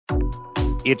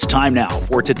It's time now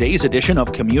for today's edition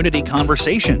of Community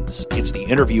Conversations. It's the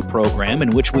interview program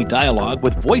in which we dialogue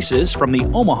with voices from the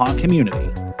Omaha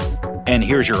community. And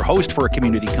here's your host for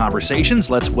Community Conversations.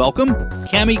 Let's welcome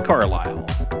Cammie Carlisle.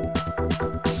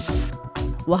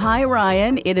 Well, hi,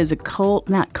 Ryan. It is a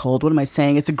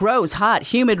it's a gross, hot,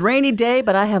 humid, rainy day,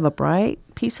 but I have a bright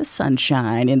piece of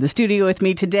sunshine in the studio with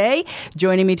me today.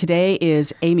 Joining me today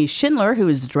is Amy Schindler, who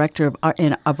is the Director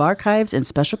of Archives and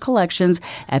Special Collections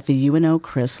at the UNO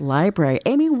Chris Library.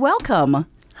 Amy, welcome.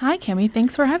 Hi, Cammie.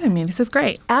 Thanks for having me. This is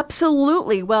great.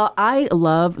 Absolutely. Well, I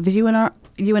love the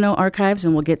UNO Archives,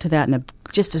 and we'll get to that in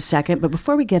just a second. But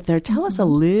before we get there, tell us a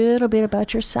little bit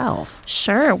about yourself.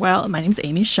 Sure. Well, my name's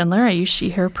Amy Schindler. I use she,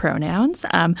 her pronouns.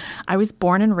 I was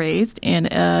born and raised in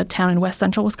a town in west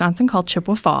central Wisconsin called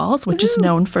Chippewa Falls, which is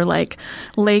known for like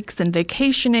lakes and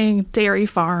vacationing, dairy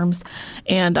farms,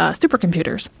 and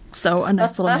supercomputers. So a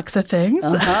nice little mix of things.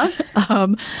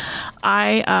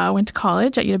 I went to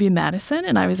college at UW-Madison,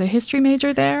 and I was a history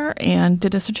major there and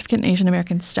did a certificate in Asian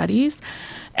American Studies.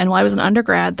 And while I was an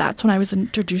undergrad, that's when I was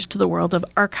introduced to the world of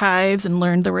archives and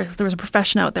learned there was a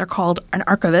profession out there called an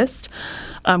archivist.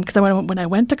 Because when I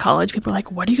went to college, people were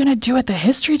like, what are you going to do with the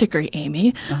history degree,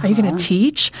 Amy? Are you going to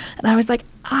teach? And I was like,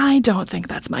 I don't think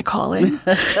that's my calling.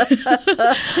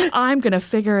 I'm going to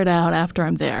figure it out after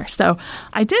I'm there. So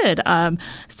I did.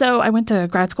 So I went to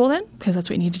grad school then, because that's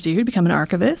what you need to do to become an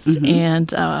archivist,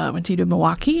 and went to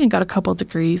Milwaukee and got a couple of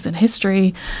degrees in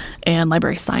history and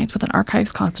library science with an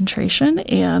archives concentration.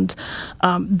 And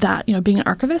that, being an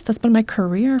archivist, that's been my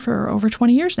career for over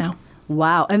 20 years now.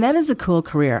 Wow. And that is a cool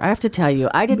career. I have to tell you,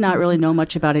 I did not really know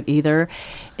much about it either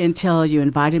until you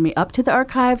invited me up to the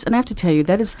archives. And I have to tell you,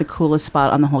 that is the coolest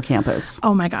spot on the whole campus.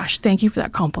 Oh, my gosh. Thank you for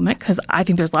that compliment, because I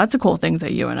think there's lots of cool things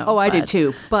at UNO. Oh, I did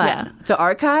too. But the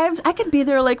archives, I could be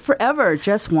there like forever,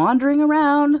 just wandering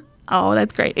around. Oh,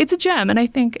 that's great. It's a gem. And I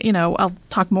think, I'll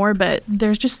talk more, but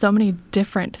there's just so many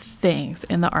different things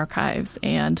in the archives.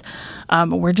 And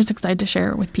we're just excited to share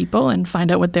it with people and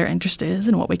find out what their interest is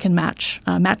and what we can match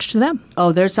to them.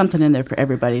 Oh, there's something in there for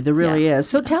everybody. There really is.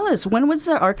 So tell us, when was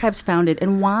the archives founded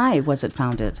and why was it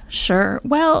founded? Sure.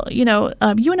 Well,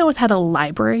 UNO has had a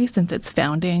library since its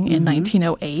founding in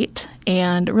 1908.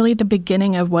 And really at the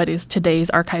beginning of what is today's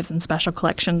archives and special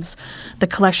collections, the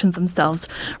collections themselves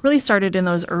really started in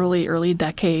those early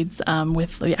decades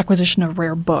with the acquisition of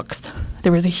rare books.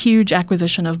 There was a huge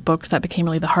acquisition of books that became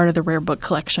really the heart of the rare book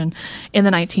collection in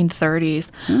the 1930s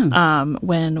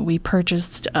when we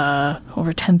purchased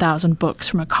over 10,000 books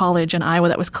from a college in Iowa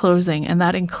that was closing, and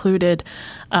that included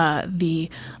the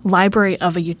library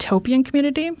of a utopian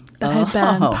community that had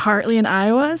been partly in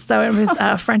Iowa. So it was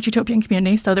a French utopian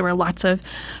community. So there were lots of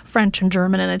French and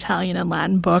German and Italian and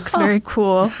Latin books. Very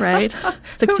cool, right?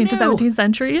 16th to 17th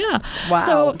century, yeah. Wow.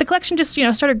 So the collection just,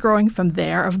 started growing from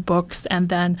there of books, and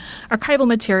then archival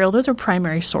material. Those are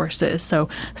primary sources. So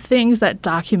things that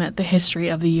document the history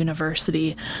of the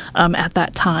university at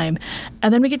that time.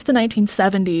 And then we get to the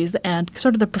 1970s, and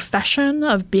sort of the profession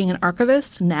of being an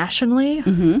archivist nationally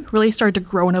really started to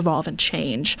grow and evolve and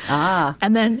change.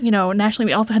 And then, nationally,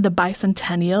 we also had the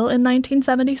bicentennial in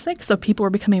 1976. So people were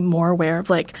becoming more aware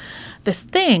of this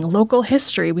thing, local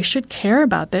history. We should care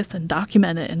about this and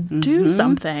document it and do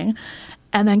something.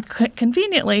 And then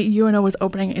conveniently, UNO was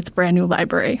opening its brand new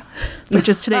library, which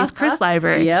is today's Chris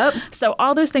Library. Yep. So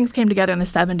all those things came together in the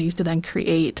 70s to then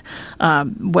create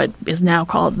what is now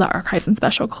called the Archives and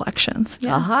Special Collections.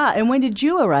 Yeah. And when did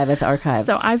you arrive at the archives?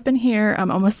 So I've been here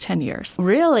almost 10 years.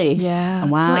 Really? Yeah.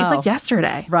 Wow. So it's like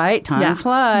yesterday. Right. Time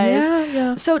flies.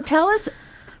 Yeah. So tell us,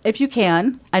 if you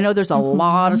can, I know there's a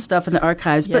lot of stuff in the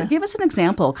archives, but give us an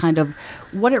example, kind of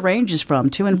what it ranges from,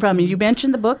 to and from. You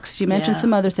mentioned the books, you mentioned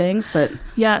some other things, but...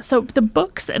 Yeah, so the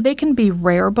books, they can be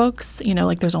rare books,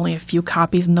 there's only a few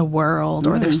copies in the world,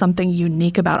 or there's something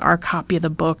unique about our copy of the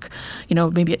book,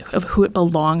 maybe of who it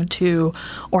belonged to,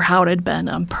 or how it had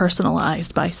been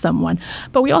personalized by someone.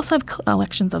 But we also have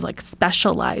collections of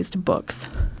specialized books.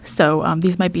 So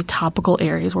these might be topical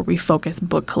areas where we focus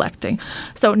book collecting.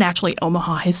 So naturally,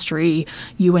 Omaha history,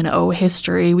 UNO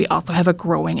history. We also have a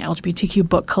growing LGBTQ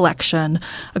book collection,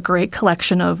 a great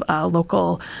collection of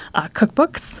local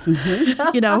cookbooks,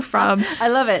 from I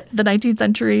love it. the 19th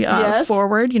century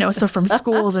forward, so from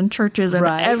schools and churches and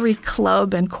every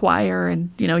club and choir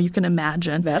and, you can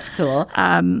imagine. That's cool.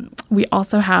 We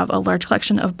also have a large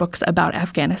collection of books about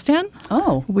Afghanistan.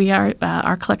 Oh. We are,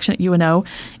 our collection at UNO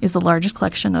is the largest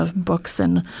collection of books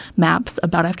and maps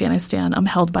about Afghanistan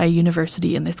held by a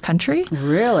university in this country.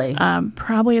 Really?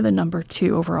 Probably the number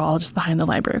 2 overall, just behind the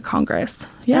Library of Congress.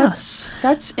 Yeah.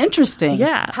 That's interesting.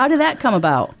 Yeah. How did that come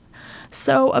about?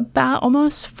 So about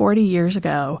almost 40 years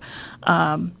ago,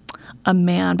 a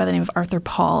man by the name of Arthur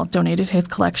Paul donated his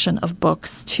collection of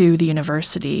books to the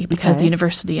university because the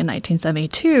university in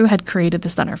 1972 had created the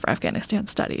Center for Afghanistan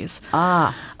Studies.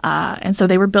 And so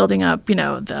they were building up,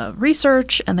 the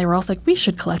research, and they were also like, we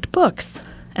should collect books.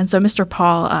 And so Mr.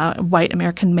 Paul, a white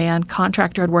American man,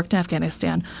 contractor, had worked in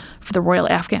Afghanistan for the Royal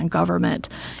Afghan government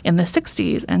in the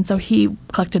 60s. And so he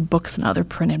collected books and other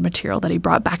printed material that he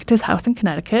brought back to his house in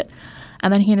Connecticut.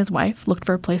 And then he and his wife looked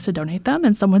for a place to donate them.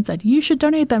 And someone said, you should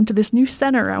donate them to this new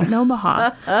center out in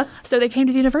Omaha. So they came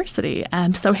to the university.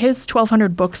 And so his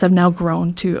 1,200 books have now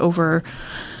grown to over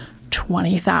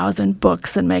 20,000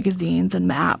 books and magazines and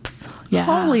maps. Yeah.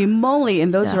 Holy moly.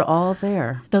 And those are all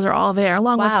there. Those are all there,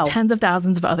 along with tens of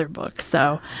thousands of other books.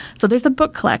 So there's the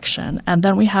book collection, and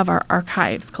then we have our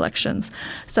archives collections.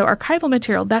 So archival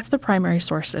material, that's the primary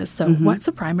sources. So what's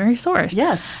a primary source?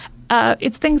 Yes.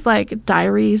 It's things like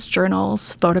diaries,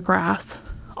 journals, photographs,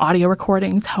 audio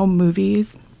recordings, home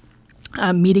movies,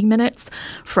 meeting minutes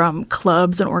from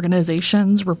clubs and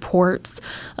organizations, reports,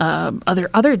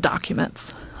 other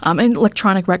documents. And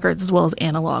electronic records as well as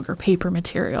analog or paper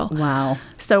material. Wow.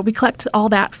 So we collect all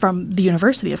that from the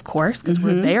university, of course, because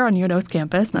we're there on UNO's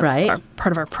campus. And that's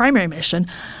part of our primary mission.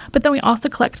 But then we also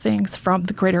collect things from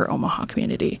the greater Omaha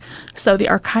community. So the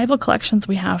archival collections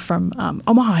we have from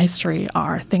Omaha history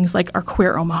are things like our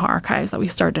Queer Omaha archives that we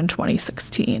started in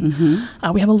 2016.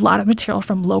 We have a lot of material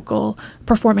from local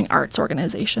performing arts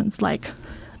organizations like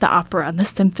the opera and the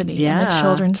symphony and the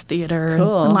children's theater and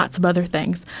lots of other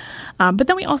things. But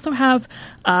then we also have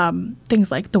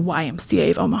things like the YMCA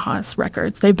of Omaha's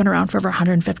records. They've been around for over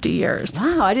 150 years.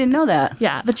 Wow, I didn't know that.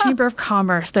 Yeah, the Chamber of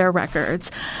Commerce, their records.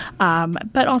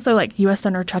 But also like U.S.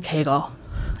 Senator Chuck Hagel.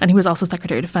 And he was also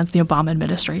Secretary of Defense in the Obama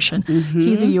administration.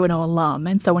 He's a UNO alum.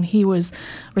 And so when he was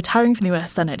retiring from the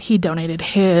U.S. Senate, he donated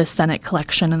his Senate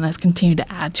collection and has continued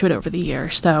to add to it over the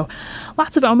years. So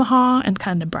lots of Omaha and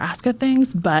kind of Nebraska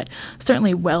things, but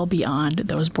certainly well beyond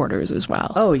those borders as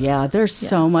well. Oh, yeah. There's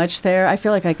so much there. I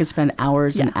feel like I could spend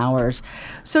hours and hours.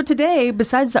 So today,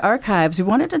 besides the archives, we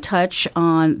wanted to touch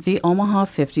on the Omaha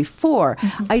 54.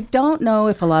 I don't know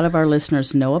if a lot of our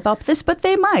listeners know about this, but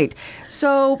they might.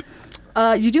 So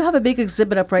you do have a big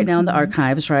exhibit up right now in the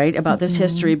archives, right, about this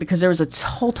history, because there was a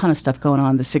whole ton of stuff going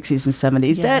on in the 60s and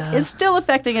 70s that is still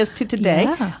affecting us to today,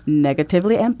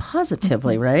 negatively and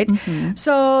positively, right?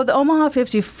 So the Omaha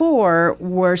 54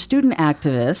 were student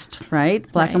activists,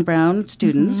 right, black and brown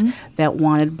students that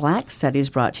wanted black studies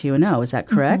brought to UNO. Is that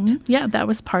correct? Yeah, that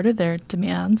was part of their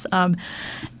demands.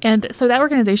 And so that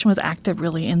organization was active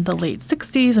really in the late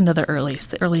 60s into the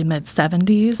early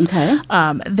mid-70s.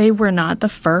 Okay. They were not the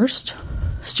first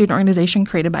student organization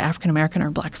created by African American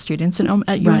or black students at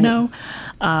UNO.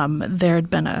 There had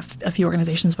been a few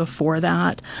organizations before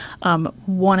that.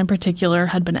 One in particular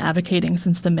had been advocating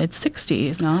since the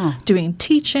mid-60s, doing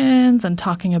teach-ins and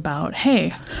talking about,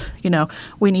 hey,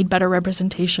 we need better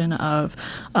representation of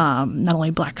not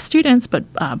only black students,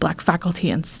 but black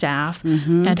faculty and staff.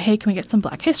 And, hey, can we get some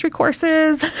black history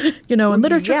courses, and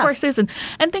literature courses and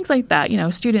things like that.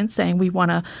 Students saying we want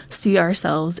to see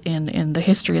ourselves in the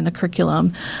history and the curriculum.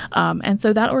 And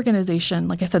so that organization,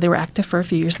 like I said, they were active for a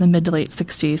few years in the mid to late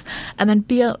 60s. And then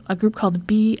a group called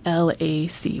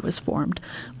BLAC was formed,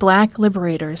 Black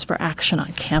Liberators for Action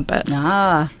on Campus.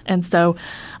 And so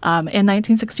in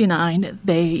 1969,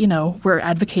 they, were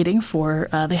advocating for,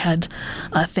 they had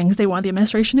things they wanted the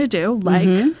administration to do,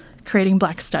 like creating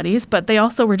black studies, but they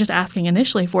also were just asking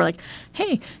initially for like,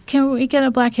 hey, can we get a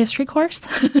black history course?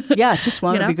 Just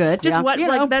one would be good. Just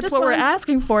that's what we're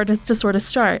asking for to sort of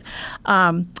start.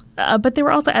 But they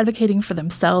were also advocating for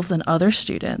themselves and other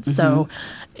students. So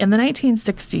in the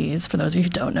 1960s, for those of you who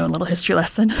don't know, a little history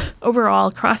lesson, overall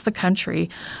across the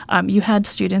country, you had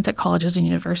students at colleges and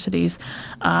universities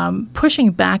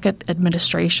pushing back at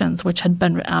administrations which had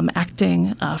been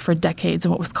acting for decades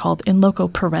in what was called in loco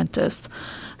parentis.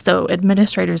 So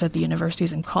administrators at the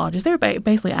universities and colleges, they were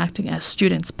basically acting as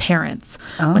students' parents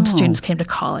when students came to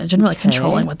college and really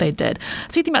controlling what they did.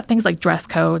 So you think about things like dress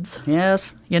codes.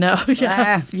 Yes.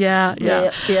 Yes.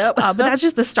 Yep. But that's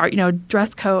just the start,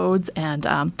 dress codes and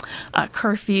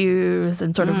curfews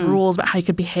and sort of rules about how you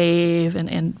could behave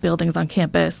in buildings on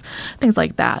campus, things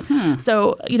like that.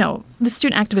 So, the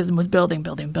student activism was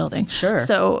building. Sure.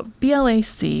 So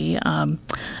BLAC,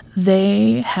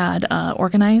 they had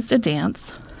organized a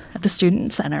dance at the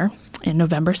Student Center in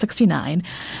November 1969.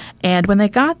 And when they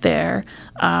got there,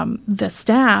 the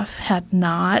staff had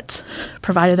not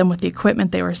provided them with the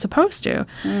equipment they were supposed to.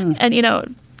 And,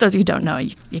 those of you who don't know,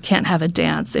 you can't have a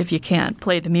dance if you can't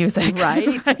play the music.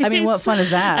 Right? I mean, what fun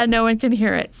is that? And no one can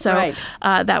hear it. So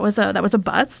that was a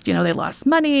bust. They lost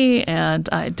money and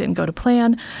it didn't go to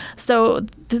plan. So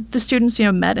the students,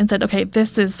 met and said, okay,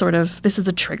 this is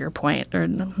a trigger point, or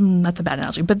that's a bad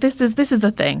analogy, but this is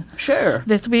the thing. Sure.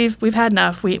 We've had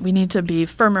enough. We need to be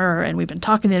firmer, and we've been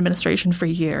talking to the administration for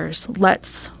years.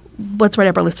 Let's write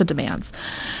up our list of demands.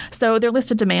 So their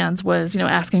list of demands was,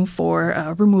 asking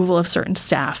for removal of certain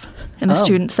staff in the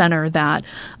student center that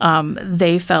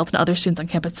they felt and other students on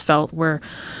campus felt were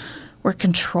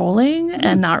controlling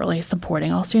and not really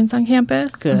supporting all students on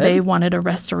campus. Good. They wanted a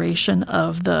restoration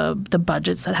of the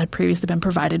budgets that had previously been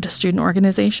provided to student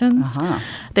organizations.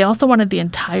 They also wanted the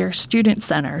entire student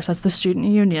center, so that's the student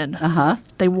union.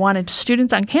 They wanted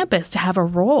students on campus to have a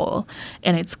role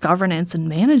in its governance and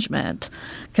management,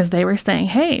 because they were saying,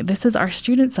 hey, this is our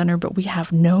student center, but we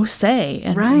have no say.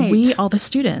 And we, all the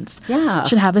students,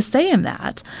 should have a say in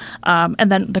that.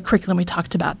 And then the curriculum, we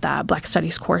talked about that, Black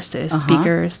Studies courses,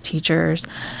 speakers, teachers.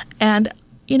 And,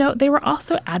 they were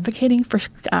also advocating for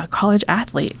college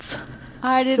athletes.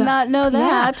 I did not know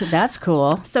that. Yeah. That's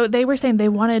cool. So they were saying they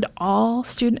wanted all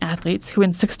student athletes who in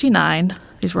 1969,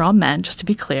 these were all men, just to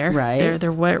be clear. Right.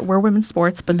 There were women's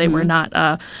sports, but they were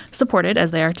not supported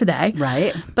as they are today.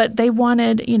 Right. But they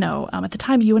wanted, at the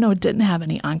time, UNO didn't have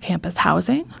any on-campus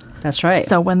housing. That's right.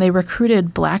 So when they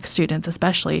recruited Black students,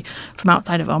 especially from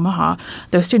outside of Omaha,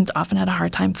 those students often had a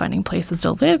hard time finding places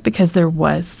to live because there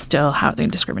was still housing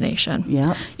discrimination.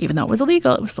 Yep. Even though it was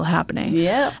illegal, it was still happening.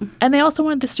 Yep. And they also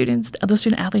wanted those student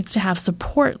athletes to have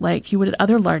support like you would at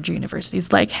other larger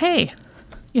universities, like, hey,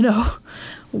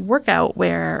 workout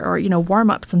wear or,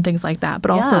 warm-ups and things like that,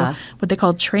 but also what they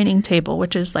called training table,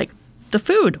 which is like the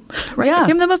food, right? Yeah.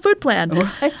 Give them a food plan.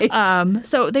 Right.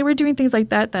 So they were doing things like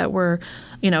that were,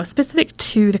 specific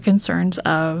to the concerns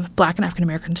of Black and African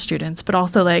American students, but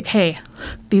also like, hey,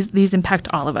 these impact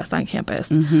all of us on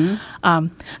campus.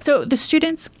 So the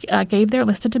students gave their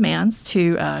list of demands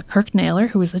to Kirk Naylor,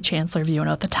 who was the chancellor of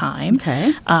UNO at the time,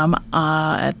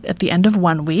 at the end of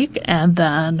 1 week, and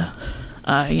then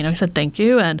he said thank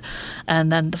you, and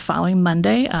then the following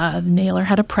Monday, Naylor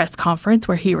had a press conference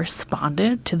where he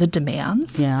responded to the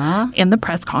demands in the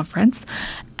press conference,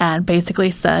 and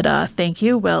basically said, thank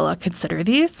you, we'll consider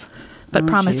these, but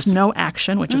promised no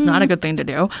action, which is not a good thing to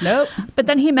do. Nope. But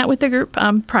then he met with the group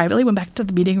privately, went back to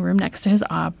the meeting room next to his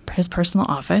personal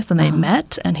office, and they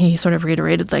met, and he sort of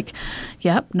reiterated, like,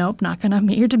 yep, nope, not going to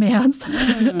meet your demands,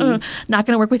 not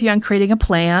going to work with you on creating a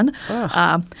plan.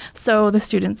 So the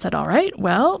students said, all right,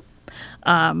 well,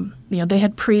 they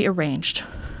had prearranged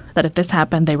that if this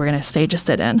happened, they were going to stage a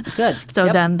sit-in. Good. So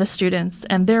then the students,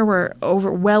 and there were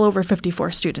well over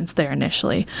 54 students there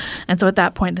initially. And so at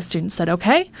that point, the students said,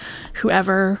 okay,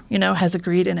 whoever, has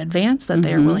agreed in advance that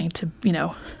they are willing to,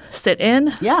 sit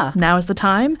in, now is the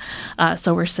time.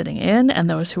 So we're sitting in, and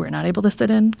those who are not able to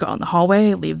sit in go out in the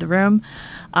hallway, leave the room.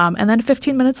 And then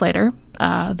 15 minutes later,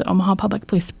 the Omaha Public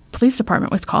Police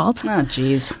Department was called. Oh,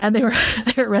 geez. And they were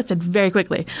arrested very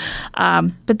quickly.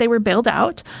 But they were bailed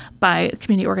out by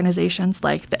community organizations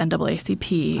like the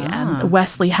NAACP and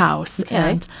Wesley House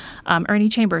and Ernie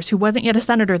Chambers, who wasn't yet a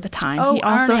senator at the time. Oh, he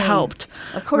also Ernie. helped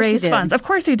raise funds. Of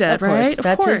course he did, right?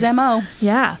 That's his MO.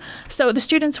 Yeah. So the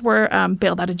students were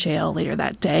bailed out of jail later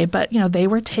that day, but, they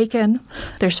were taken.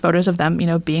 There's photos of them,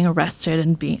 being arrested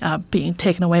and being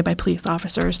taken away by police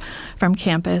officers from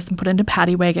campus and put into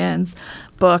paddy wagons,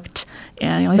 booked,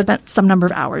 and they spent some number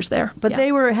of hours there. But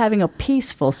they were having a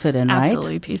peaceful sit-in, right?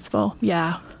 Absolutely peaceful.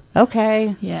 Yeah.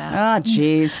 Okay. Yeah. Ah,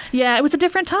 geez. Yeah, it was a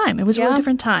different time. It was a really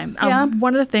different time.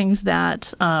 One of the things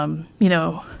that, was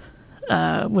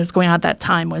going on at that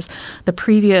time was the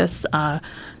previous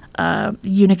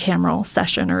unicameral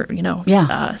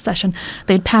session session.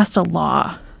 They'd passed a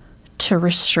law to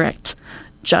restrict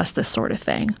just this sort of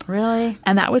thing. Really?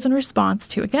 And that was in response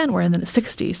to, again, we're in the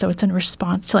 60s, so it's in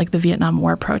response to like the Vietnam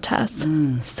War protests,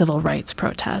 civil rights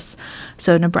protests.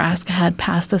 So Nebraska had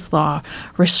passed this law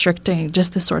restricting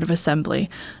just this sort of assembly.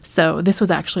 So this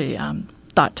was actually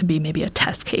thought to be maybe a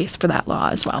test case for that law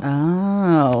as well.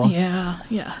 Oh. Yeah.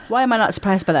 Why am I not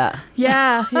surprised by that?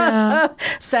 Yeah.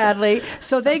 Sadly.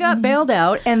 So they got bailed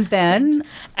out, and then?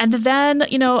 And then,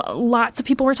 lots of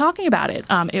people were talking about it.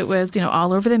 It was,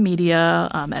 all over the media,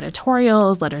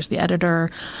 editorials, letters to the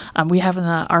editor. We have in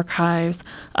the archives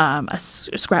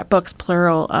scrapbooks,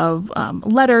 plural, of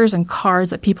letters and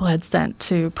cards that people had sent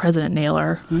to President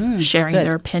Naylor sharing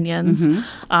their opinions.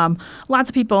 Lots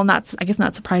of people, I guess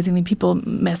not surprisingly, people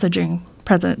messaging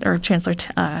President or Chancellor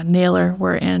Naylor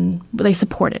they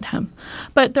supported him.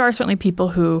 But there are certainly people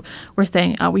who were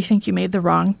saying, we think you made the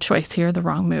wrong choice here, the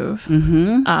wrong move.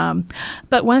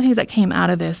 But one of the things that came out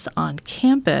of this on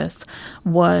campus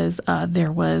was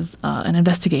there was an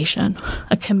investigation,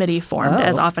 a committee formed,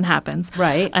 as often happens.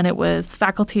 Right. And it was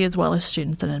faculty as well as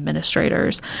students and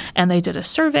administrators. And they did a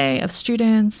survey of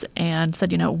students and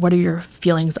said, what are your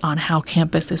feelings on how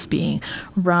campus is being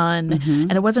run?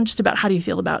 And it wasn't just about how do you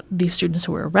feel about these students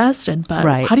who were arrested, but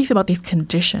how do you feel about these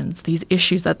conditions, these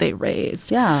issues that they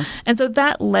raised? Yeah. And so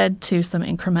that led to some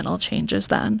incremental changes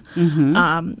then.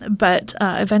 But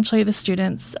eventually the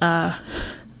students,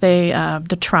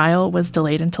 the trial was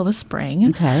delayed until the spring.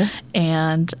 Okay.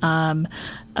 And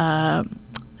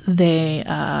they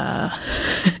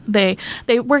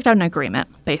worked out an agreement,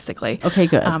 basically. Okay,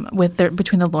 good.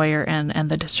 Between the lawyer and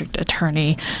the district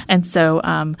attorney. And so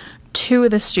 2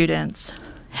 of the students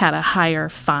had a higher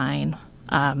fine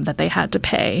that they had to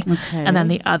pay. Okay. And then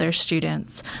the other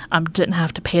students didn't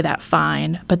have to pay that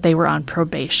fine, but they were on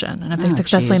probation. And if they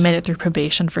successfully made it through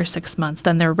probation for 6 months,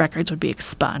 then their records would be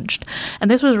expunged.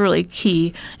 And this was really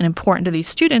key and important to these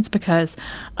students because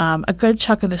a good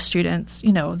chunk of the students,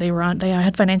 they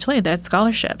had financial aid, they had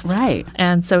scholarships. Right.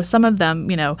 And so some of them,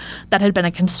 that had been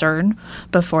a concern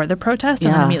before the protest,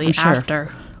 and then immediately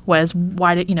after was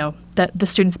why did that the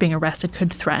students being arrested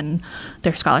could threaten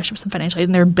their scholarships and financial aid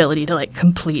and their ability to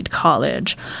complete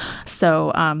college.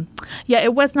 So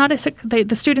it was not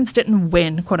the students didn't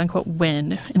win, quote unquote,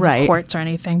 win in the courts or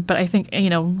anything. But I think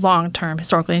long term,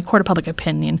 historically, in court of public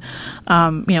opinion,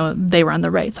 they were on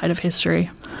the right side of history.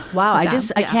 Wow, I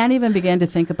can't even begin to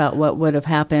think about what would have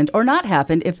happened or not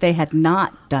happened if they had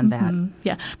not done that.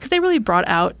 Yeah, because they really brought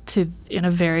out in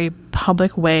a very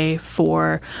public way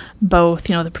for both,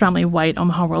 the predominantly white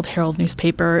Omaha World Herald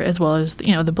newspaper as well as,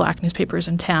 the black newspapers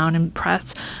in town and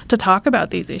press to talk about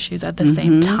these issues at the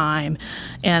same time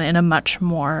and in a much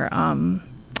more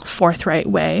forthright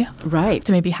way than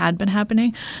maybe had been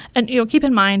happening. And, keep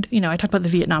in mind, I talked about the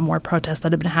Vietnam War protests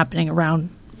that have been happening around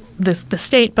the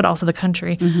state, but also the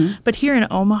country. But here in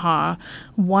Omaha,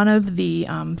 one of the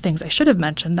things I should have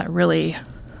mentioned that really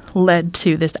led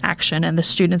to this action and the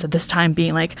students at this time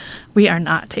being like, we are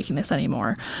not taking this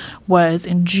anymore, was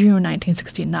in June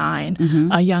 1969,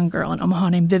 a young girl in Omaha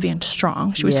named Vivian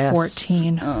Strong. She was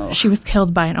 14. Oh. She was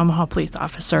killed by an Omaha police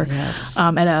officer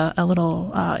at a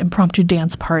little impromptu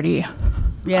dance party.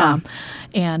 Yeah.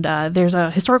 And there's a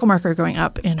historical marker going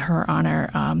up in her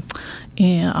honor on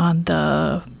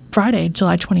the Friday,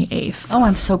 July 28th. Oh,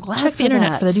 I'm so glad Check the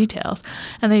internet for the details.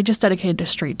 And they just dedicated a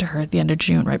street to her at the end of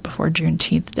June, right before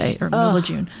Juneteenth Day, or middle of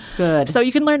June. Good. So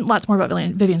you can learn lots more about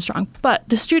Vivian Strong. But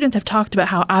the students have talked about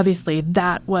how obviously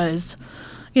that was,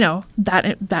 that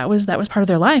was part of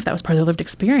their life. That was part of their lived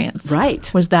experience.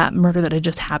 Right. Was that murder that had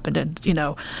just happened and,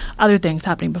 other things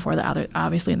happening before that,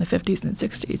 obviously in the 50s and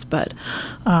 60s. But,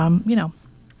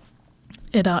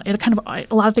 it kind of,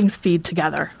 a lot of things feed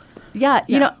together. Yeah,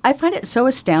 I find it so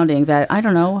astounding that I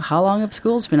don't know how long have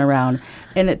schools been around,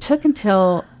 and it took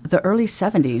until the early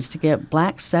 70s to get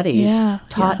black studies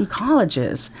taught in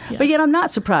colleges. Yeah. But yet I'm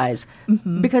not surprised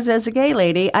because as a gay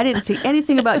lady, I didn't see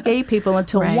anything about gay people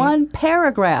until one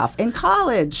paragraph in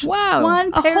college. Wow.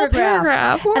 One paragraph. Whole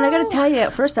paragraph. Wow. And I got to tell you,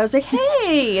 at first I was like,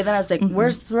 hey, and then I was like,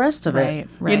 where's the rest of it?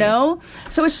 Right.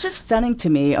 So it's just stunning to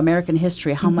me, American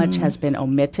history, how much has been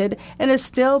omitted and is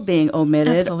still being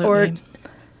omitted or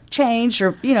change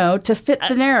or to fit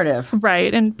the narrative,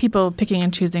 right? And people picking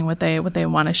and choosing what they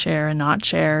want to share and not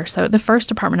share. So the first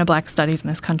Department of Black Studies in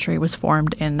this country was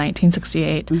formed in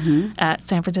 1968 at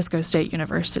San Francisco State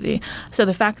University. So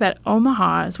the fact that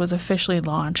Omaha's was officially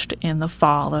launched in the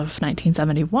fall of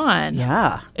 1971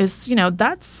 is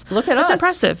that's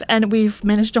impressive, and we've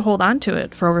managed to hold on to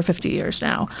it for over 50 years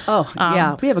now.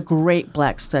 We have a great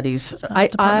Black Studies.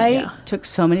 I took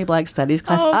so many Black Studies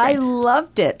classes. I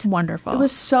loved it. Wonderful. It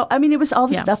was it was all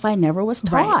the stuff I never was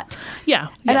taught. Right. Yeah.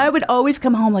 And I would always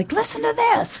come home like, listen to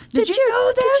this. Did you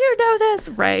know this? Did you know this?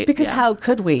 Right. Because how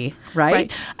could we,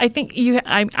 right? I think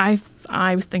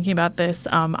I was thinking about this.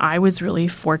 I was really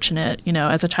fortunate,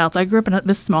 as a child. So I grew up in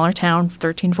this smaller town,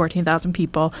 14,000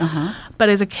 people. But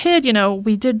as a kid,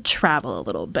 we did travel a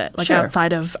little bit,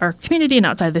 outside of our community and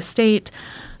outside of the state.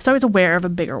 So I was aware of a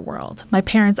bigger world. My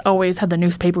parents always had the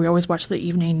newspaper. We always watched the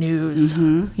evening news,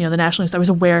 the national news. I was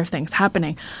aware of things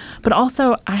happening. But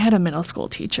also, I had a middle school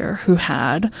teacher who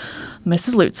had,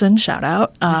 Mrs. Lutzen, shout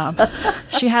out,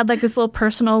 she had like this little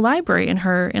personal library in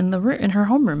her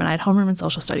homeroom, and I had homeroom and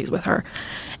social studies with her.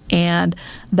 And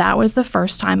that was the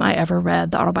first time I ever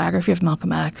read the autobiography of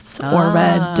Malcolm X or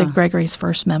read Dick Gregory's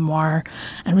first memoir,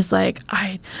 and was like,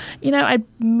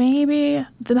 maybe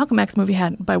the Malcolm X movie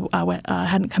hadn't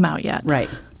come out yet. Right.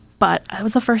 But it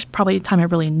was the first probably time I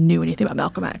really knew anything about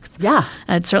Malcolm X. Yeah.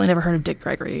 And I'd certainly never heard of Dick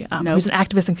Gregory. Nope. Who's an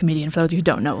activist and comedian. For those of you who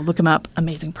don't know, look him up.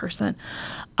 Amazing person.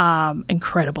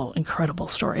 Incredible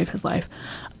story of his life.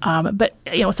 But,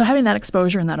 so having that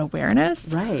exposure and that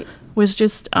awareness was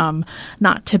just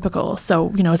not typical.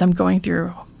 So, as I'm going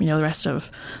through, the rest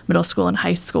of middle school and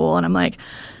high school, and I'm like,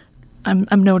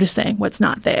 I'm noticing what's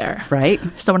not there. Right.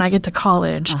 So when I get to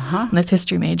college, I'm this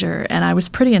history major, and I was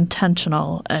pretty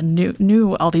intentional and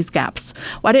knew all these gaps.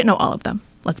 Well, I didn't know all of them.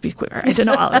 Let's be clear. I didn't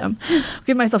know all of them.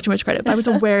 Give myself too much credit, but I was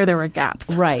aware there were gaps.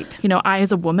 Right. I,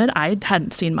 as a woman, I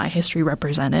hadn't seen my history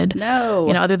represented. No.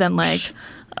 Other than the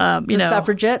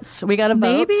suffragettes, we got a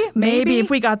vote. Maybe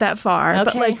if we got that far.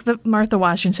 Okay. But the Martha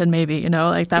Washington, maybe,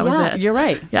 that was it. You're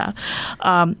right. Yeah.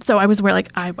 So I was aware,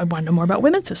 I wanted to know more about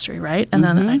women's history, right? And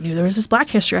then I knew there was this Black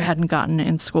history I hadn't gotten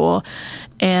in school,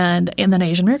 and then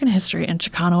Asian American history and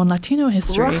Chicano and Latino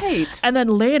history. Right. And then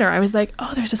later I was like,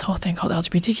 oh, there's this whole thing called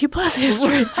LGBTQ plus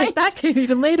history. Right. That came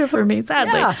even later for me,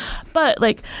 sadly. Yeah. But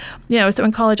so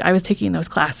in college I was taking those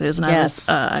classes, and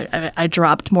I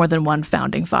dropped more than one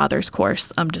Founding Fathers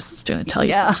course. I'm just going to tell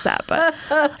you that,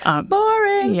 but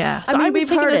boring. Yeah. So I was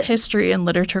taking those history and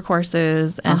literature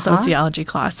courses and sociology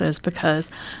classes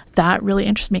because that really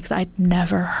interests me, because I'd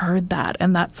never heard that,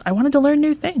 and I wanted to learn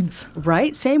new things.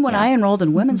 Right. Same when I enrolled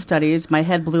in women's studies, my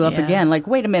head blew up again. Like,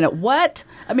 wait a minute, what?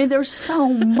 I mean, there's so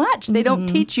much. They don't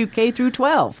teach you K through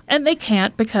 12. And they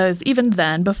can't, because even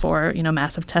then, before,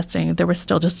 massive testing, there was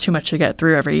still just too much to get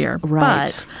through every year.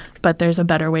 Right. But there's a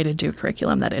better way to do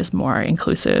curriculum that is more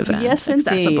inclusive and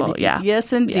accessible. Indeed. Yeah.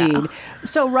 Yes, indeed. Yeah.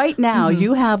 So right now,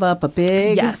 you have up a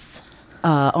big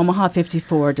Omaha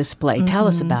 54 display. Tell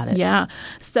us about it. Yeah.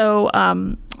 So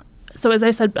as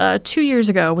I said, 2 years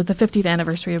ago was the 50th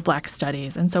anniversary of Black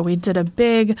Studies. And so we did a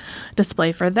big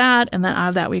display for that. And then out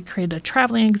of that, we created a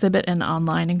traveling exhibit and an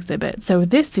online exhibit. So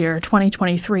this year,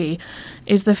 2023,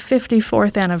 is the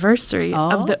 54th anniversary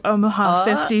of the Omaha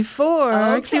 54.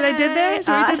 Okay. See what I did there?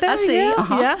 I see.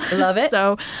 Yeah. I love it.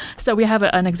 So we have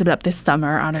an exhibit up this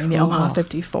summer honoring the Omaha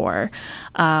 54.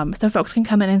 So folks can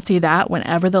come in and see that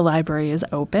whenever the library is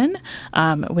open,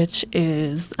 which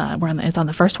is it's on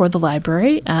the first floor of the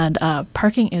library, and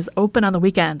parking is open on the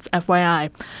weekends,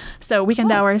 FYI. So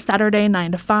weekend hours, Saturday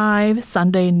 9 to 5,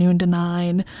 Sunday noon to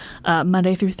 9,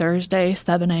 Monday through Thursday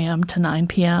 7 a.m. to 9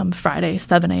 p.m., Friday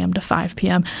 7 a.m. to 5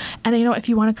 p.m. And if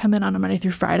you want to come in on a Monday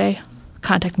through Friday,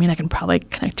 contact me and I can probably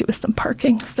connect you with some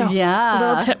parking. So a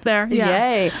little tip there. Yeah.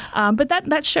 Yay. But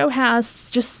that show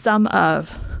has just some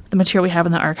of the material we have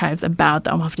in the archives about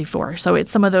the Omaha 54. So it's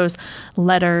some of those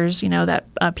letters,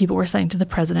 that people were sending to the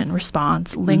president in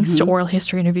response, links to oral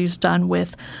history interviews done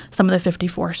with some of the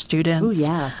 54 students. Oh,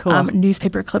 yeah, cool.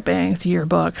 Newspaper clippings,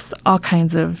 yearbooks, all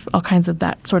kinds of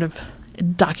that sort of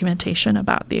documentation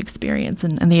about the experience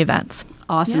and the events.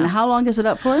 Awesome. Yeah. How long is it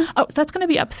up for? Oh, that's going to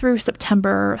be up through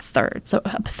September 3rd, so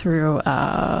up through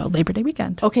Labor Day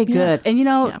weekend. Okay, good.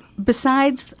 And,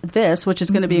 besides this, which is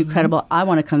going to be incredible, I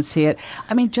want to come see it.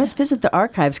 I mean, just visit the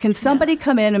archives. Can somebody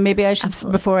come in, and maybe I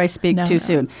should, before I speak too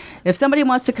soon, if somebody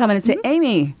wants to come in and say,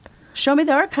 Amy, show me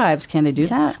the archives, can they do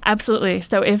that? Absolutely.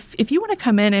 So if you want to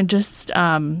come in and just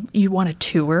you want a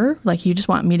tour, like you just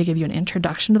want me to give you an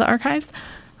introduction to the archives,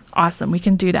 awesome, we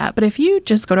can do that. But if you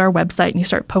just go to our website and you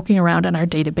start poking around in our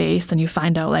database and you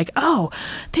find out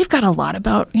they've got a lot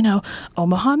about,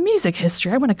 Omaha music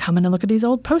history. I want to come in and look at these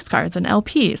old postcards and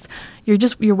LPs.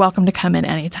 You're welcome to come in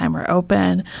anytime we're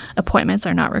open. Appointments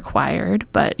are not required,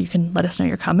 but you can let us know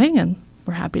you're coming, and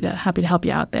we're happy to help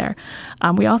you out there.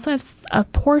 We also have a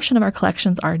portion of our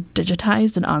collections are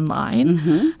digitized and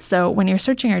online. So when you're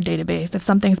searching our database, if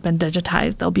something's been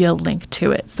digitized, there'll be a link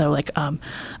to it. So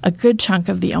a good chunk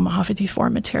of the Omaha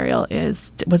 54 material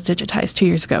was digitized 2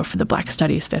 years ago for the Black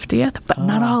Studies 50th, but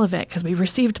not all of it, because we've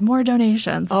received more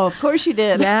donations. Oh, of course you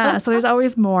did. Yeah, so there's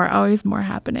always more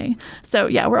happening. So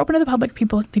yeah, we're open to the public.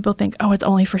 People think, it's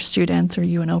only for students or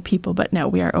UNO people, but no,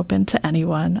 we are open to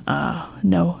anyone.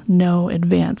 No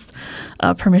advance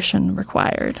permission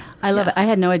required. I love it. I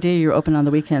had no idea you were open on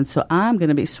the weekends, so I'm going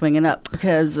to be swinging up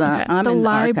because I'm in the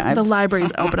archives. The library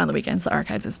is open on the weekends. The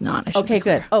archives is not. Okay,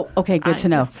 good. Oh, okay, good to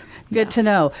know. Yes. Good to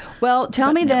know. Well,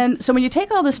 tell me then, so when you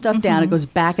take all this stuff down, it goes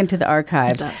back into the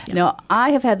archives. Now,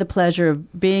 I have had the pleasure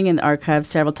of being in the archives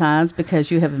several times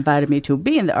because you have invited me to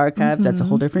be in the archives. That's a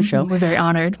whole different show. We're very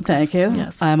honored. Thank you.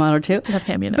 Yes. I'm honored too. To have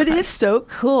Cami in the But it archives. is so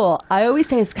cool. I always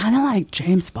say it's kind of like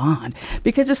James Bond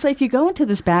because it's like you go into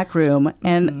this back room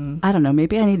and I don't know,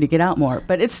 maybe I need to get out more.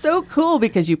 But it's so cool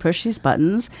because you push these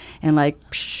buttons and like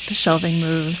The shelving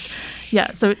moves.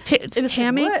 Yeah, so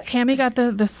Cami got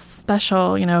the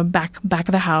special, back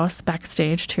of the house,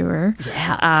 backstage tour.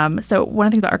 Yeah. So one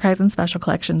of the things about archives and special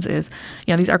collections is,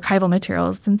 these archival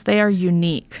materials, since they are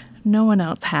unique, no one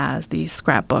else has these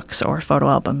scrapbooks or photo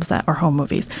albums or home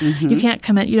movies. You can't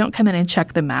come in. You don't come in and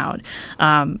check them out.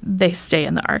 They stay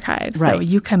in the archives. Right. So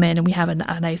you come in and we have a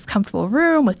nice, comfortable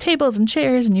room with tables and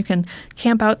chairs, and you can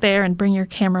camp out there and bring your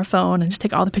camera phone and just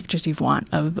take all the pictures you want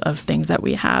of things that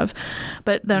we have.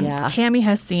 But then Cami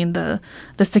has seen the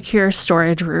secure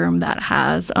storage room that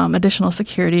has additional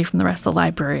security from the rest of the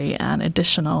library and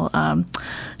additional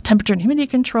temperature and humidity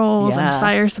controls and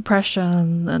fire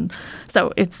suppression, and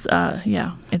so it's so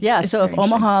if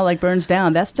Omaha burns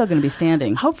down, that's still going to be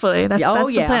standing. Hopefully, that's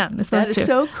the plan. It's supposed that is to.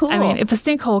 So cool. I mean, if a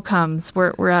sinkhole comes,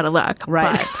 we're out of luck.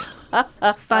 Right.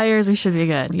 But fires, we should be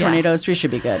good. Tornadoes, we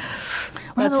should be good.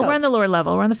 We're on the lower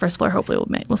level. We're on the first floor. Hopefully,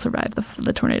 we'll survive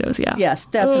the tornadoes. Yeah. Yes,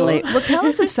 definitely. Well, tell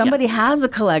us if somebody has a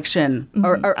collection,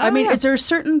 or is there a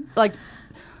certain like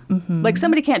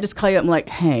somebody can't just call you up and like,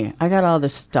 hey, I got all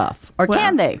this stuff, or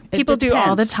can they? People do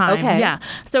all the time. Okay. Yeah.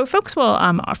 So folks will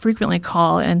frequently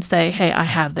call and say, hey, I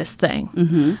have this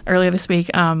thing. Earlier this week,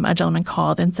 a gentleman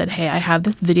called and said, hey, I have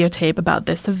this videotape about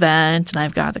this event, and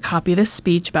I've got the copy of this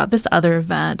speech about this other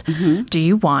event. Do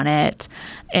you want it?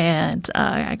 And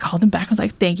I called him back and was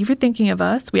like, thank you for thinking of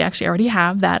us. We actually already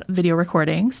have that video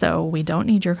recording, so we don't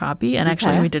need your copy. And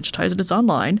actually, we digitize it. It's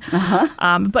online.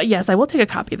 But yes, I will take a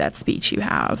copy of that speech you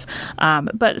have.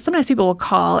 But sometimes people will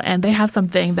call and they have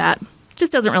something that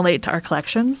just doesn't relate to our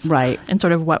collections, right? And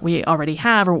sort of what we already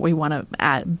have or what we want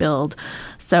to build.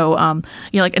 So, and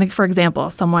for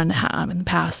example, someone in the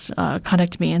past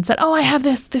contacted me and said, "Oh, I have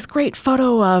this great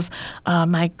photo of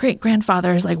my great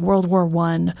grandfather's World War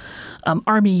I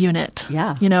Army unit."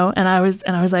 Yeah, and I was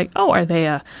like, "Oh, are they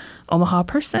a Omaha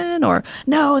person or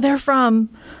no? They're from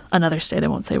another state, I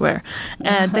won't say where."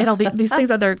 And they had all these things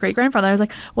about their great-grandfather. I was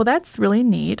like, well, that's really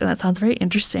neat, and that sounds very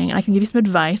interesting. And I can give you some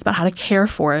advice about how to care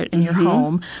for it in your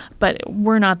home, but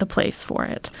we're not the place for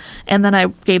it. And then I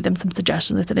gave them some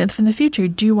suggestions. I said, if in the future,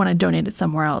 do you want to donate it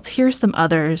somewhere else? Here's some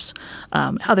others,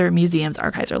 other museums,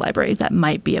 archives, or libraries that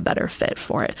might be a better fit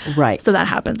for it. Right. So that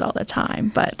happens all the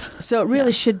time. But so it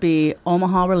really should be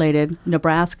Omaha-related,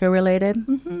 Nebraska-related?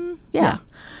 Yeah.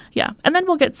 And then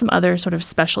we'll get some other sort of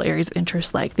special areas of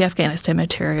interest like the Afghanistan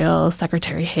material,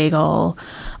 Secretary Hagel.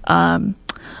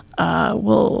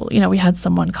 We had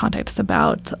someone contact us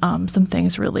about some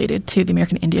things related to the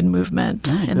American Indian movement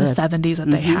in the 70s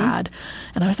that they had.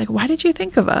 And I was like, why did you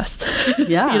think of us?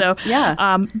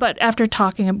 But after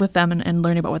talking with them and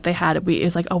learning about what they had, it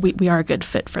was like, oh, we are a good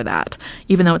fit for that,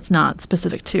 even though it's not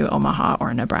specific to Omaha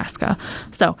or Nebraska.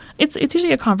 So it's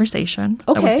usually a conversation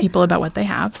with people about what they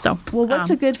have. So, well, what's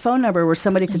a good phone number where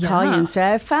somebody could call you and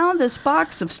say, I found this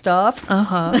box of stuff?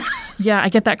 Yeah, I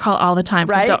get that call all the time.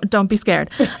 So right? Don't be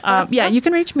scared. You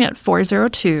can reach me at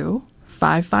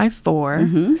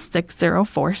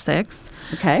 402-554-6046.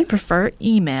 Okay. I prefer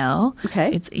email.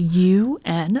 Okay. It's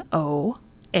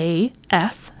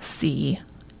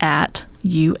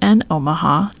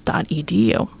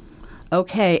unoasc@unomaha.edu.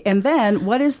 Okay. And then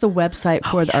what is the website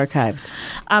for the archives?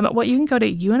 You can go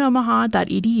to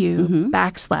unomaha.edu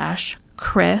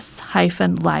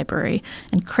 /Chris-library.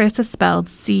 And Chris is spelled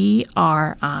CRISS.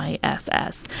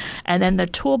 And then the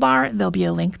toolbar, there'll be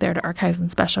a link there to Archives and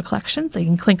Special Collections. So you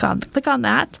can click on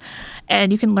that,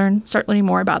 and you can start learning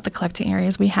more about the collecting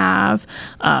areas we have.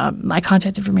 My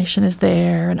contact information is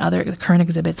there, and the current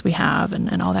exhibits we have,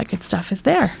 and all that good stuff is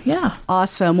there. Yeah.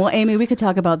 Awesome. Well, Amy, we could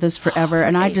talk about this forever,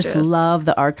 and I just love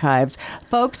the archives.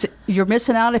 Folks, you're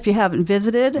missing out if you haven't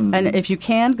visited, and if you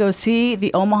can, go see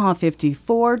the Omaha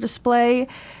 54 display.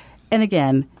 And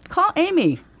again, call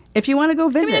Amy if you want to go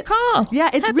visit. Give me a call. Yeah,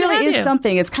 it really is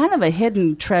something. It's kind of a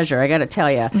hidden treasure, I got to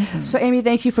tell you. So, Amy,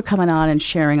 thank you for coming on and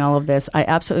sharing all of this. I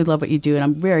absolutely love what you do, and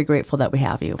I'm very grateful that we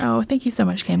have you. Oh, thank you so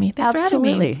much, Cami. Thanks for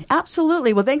having me.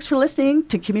 Absolutely. Well, thanks for listening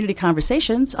to Community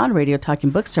Conversations on Radio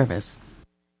Talking Book Service.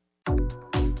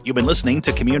 You've been listening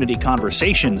to Community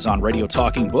Conversations on Radio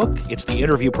Talking Book. It's the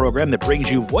interview program that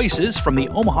brings you voices from the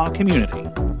Omaha community.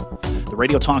 The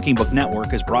Radio Talking Book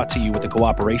Network is brought to you with the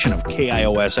cooperation of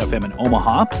KIOS-FM in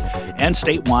Omaha and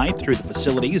statewide through the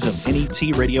facilities of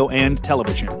NET Radio and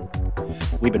Television.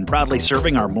 We've been proudly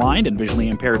serving our blind and visually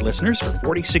impaired listeners for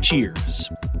 46 years.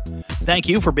 Thank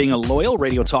you for being a loyal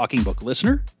Radio Talking Book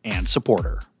listener and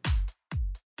supporter.